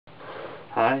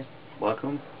Hi,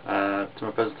 welcome to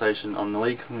my presentation on the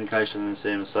legal communication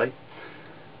in CMC.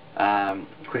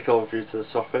 Quick overview to the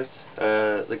topic.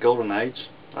 The Golden Age,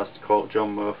 as to quote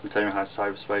John Moore from Taming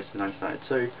Cyberspace in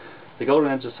 1992, the Golden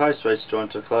Age of cyberspace is drawing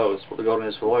to a close, but the Golden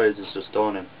Age for lawyers is just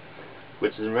dawning,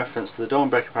 which is in reference to the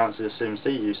dawn-breaking apparently of CMC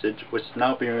usage, which has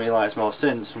now been realised more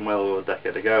since from well over a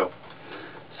decade ago.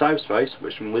 Cyberspace,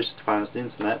 which from loosely defined as the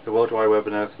Internet, the World Wide Web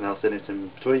and everything else in it in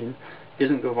between,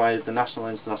 isn't governed by the national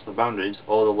and international boundaries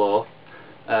or the law.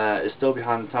 It's still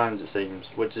behind the times, it seems,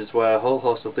 which is where a whole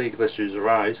host of legal issues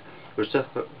arise, with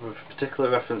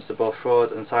particular reference to both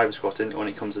fraud and cyber squatting when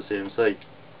it comes to CMC.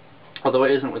 Although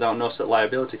it isn't without notice that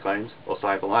liability claims, or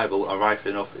cyber libel, are rife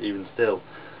enough even still.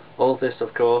 All this,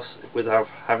 of course, without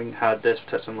having had data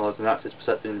protection laws enacted to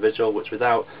protect the individual, which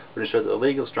without would ensure that the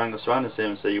legal strangle surrounding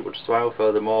CMC would swell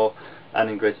furthermore and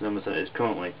in greater numbers than it is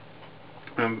currently.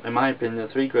 In my opinion, the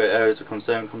three great areas of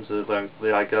concern when it comes to the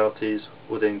legalities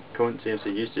within current CMC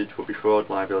usage would be fraud,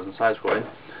 liability and cyber squatting,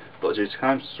 but due to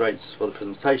time constraints for the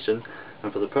presentation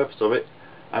and for the purpose of it,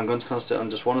 I'm going to concentrate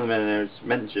on just one of the main areas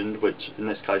mentioned, which in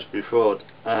this case would be fraud,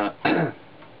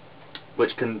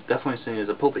 which can definitely be seen as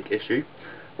a public issue,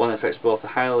 one that affects both the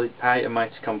high and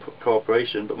mighty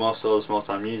corporation, but more so the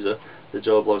small-time user, the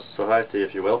Joe Blows of society,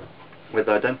 if you will, with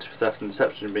identity theft and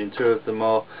deception being two of the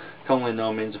more commonly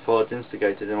known means of fraud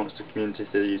instigated amongst the community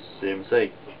through the use of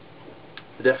CMC.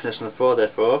 The definition of fraud,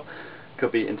 therefore,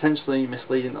 could be intentionally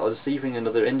misleading or deceiving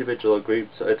another individual or group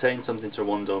to attain something to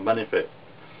one's own benefit,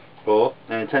 or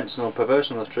an intentional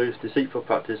perversion of truth, deceitful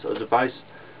practice or device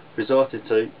resorted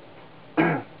to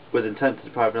with intent to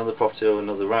deprive another property or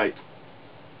another right.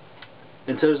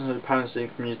 In terms of apparently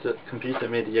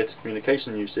computer-mediated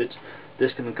communication usage,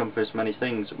 this can encompass many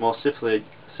things, more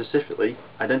specifically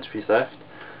identity theft,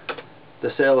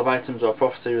 the sale of items or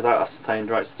property without ascertained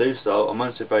right to do so, or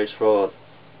monetary-based fraud.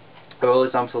 Are all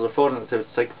examples of fraudulent activity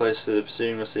taking place through the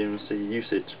pursuing of CMC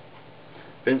usage.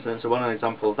 For instance, one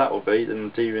example of that would be the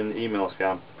Nigerian email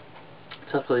scam.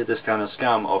 Typically, this kind of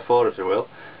scam, or fraud if you will,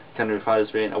 can be defined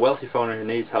as being a wealthy foreigner who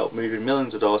needs help moving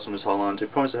millions of dollars from his homeland to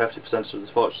promise a hefty percentage of his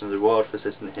fortune as a reward for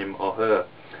assisting him or her.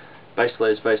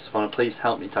 Basically, it's based upon a please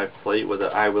help me type of plea,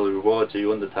 whether I will reward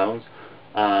you undertones.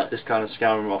 This kind of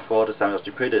scam or fraud is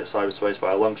actually predates cyberspace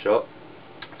by a long shot.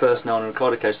 First known and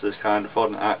recorded case of this kind of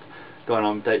fraudulent act going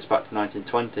on dates back to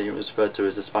 1920. It was referred to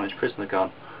as the Spanish prisoner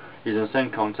con, using the same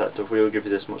concept of we will give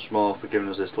you this much more for giving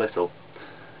us this little.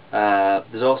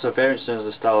 There's also variants of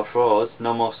the style of fraud,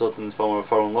 no more so than the form of a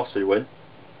foreign lottery win.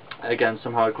 Again,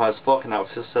 somehow requires forking out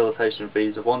facilitation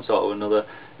fees of one sort or another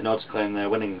in order to claim their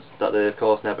winnings, that they of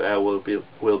course never ever will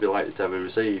be likely to ever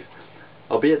receive.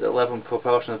 Albeit that the level and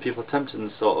proportion of people attempted in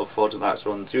this sort of fraudulent acts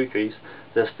will on decrease,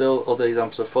 there are still other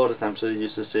examples of fraud attempts through the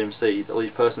use of CMC that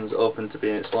leave persons open to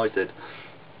being exploited.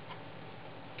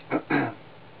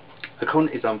 A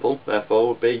current example, therefore,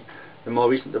 would be the more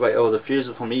recent debate over the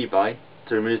refusal from eBay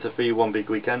to remove the free One Big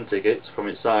Weekend tickets from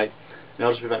its site in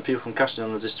order to prevent people from cashing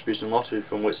on the distribution lottery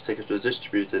from which tickets were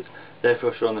distributed,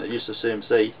 therefore showing that the use of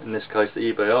CMC, in this case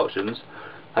the eBay auctions,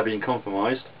 had been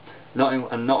compromised. Not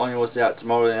only was the act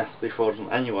morally and ethically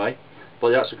fraudulent anyway,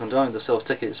 but the actual condoning the sale of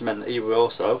tickets meant that eBay were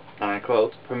also, and I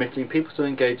quote, permitting people to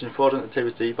engage in fraudulent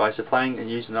activity by supplying and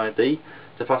using an ID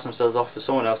to pass themselves off for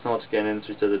someone else in order to gain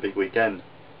entry to the big weekend.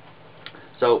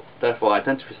 So, therefore,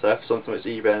 identity theft, something which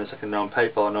eBay and the second known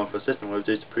PayPal are known for assisting with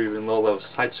due to proving low levels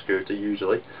of site security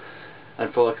usually,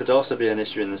 and fraud could also be an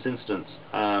issue in this instance.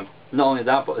 Not only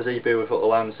that, but as eBay would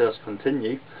allow the sales to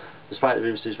continue, despite the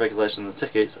BBC's regulation on the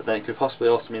tickets, then it could possibly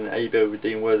also mean that eBay would be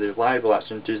deemed worthy of liable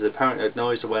action due to the apparent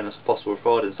acknowledged awareness of possible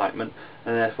fraud incitement,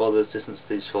 and therefore the assistance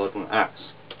to these fraudulent acts.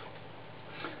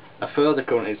 A further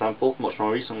current example, much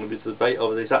more recent, would be the debate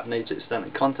over the exact nature, extent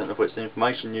and content of which the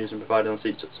information used and provided on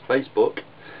sites such as Facebook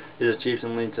is achieved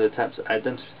and leading to attempts at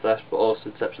identity theft, but also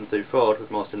deception through fraud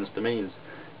with more sinister means.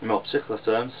 In more particular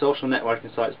terms, social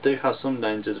networking sites do have some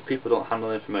dangers if people don't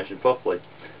handle information properly.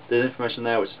 There's information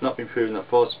there which has not been proven that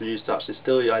fraud be used to actually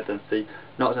steal your identity,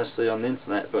 not necessarily on the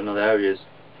internet but in other areas.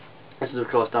 This is of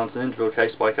course down to an individual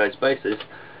case-by-case basis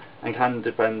and can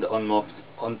depend on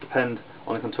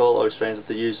the control or restraints of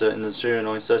the user in ensuring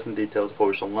knowing certain details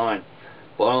published online.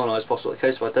 But all in all, it's possible that a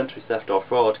case of identity theft or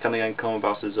fraud can again come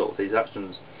about as a result of these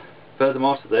actions.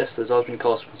 Furthermore to this, there's also been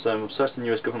cause for concern with certain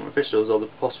US government officials over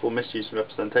the possible misuse and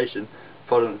representation,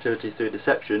 fraudulent activity through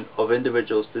deception of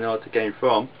individuals in order to gain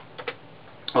from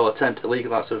or attempt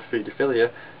illegal acts of paedophilia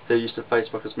through the use of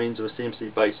Facebook as means of a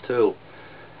CMC-based tool,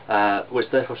 which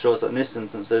therefore shows that in this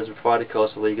instance there is a provided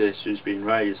cause for legal issues being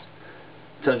raised.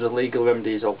 In terms of legal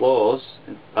remedies or laws,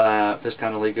 this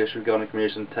kind of legal issue regarding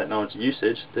communication technology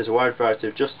usage, there's a wide variety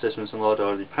of justice systems and laws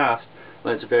already passed,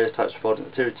 related to various types of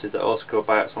fraudulent activities that also cover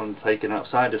by acts undertaken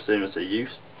outside of CMC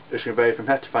use, which can vary from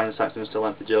hefty fines sanctions to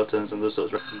lengthy jail terms and other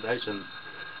such recommendations.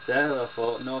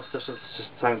 Therefore, no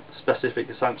specific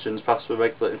sanctions passed for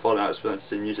regulating fraudulent acts related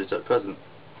to usage at present.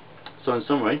 So in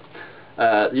summary,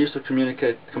 the use of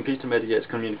computer mediated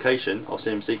communication, or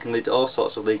CMC, can lead to all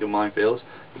sorts of legal minefields,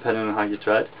 depending on how you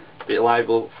tread, be it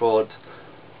libel, fraud,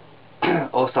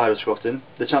 or cyber squatting.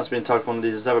 The chance of being tagged one of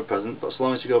these is ever present, but so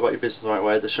long as you go about your business the right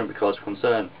way, there shouldn't be cause for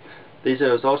concern. These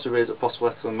areas also raise up possible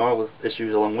ethical and moral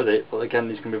issues along with it, but again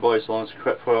these can be avoided so long as the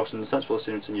correct precautions and sensible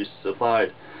CMC use is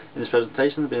applied. In this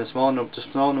presentation there have been a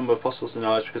small number of possible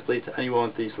scenarios which could lead to any one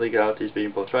of these legalities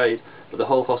being portrayed, but the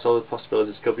whole of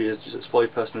possibilities could be to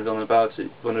exploit personal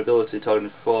vulnerability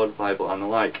targeting fraud, libel and the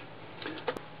like.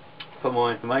 For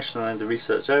more information on the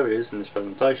research areas in this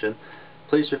presentation,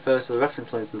 please refer to the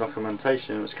reference links and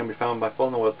documentation which can be found by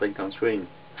following the web link on screen.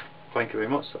 Thank you very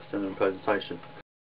much, that's the end of the presentation.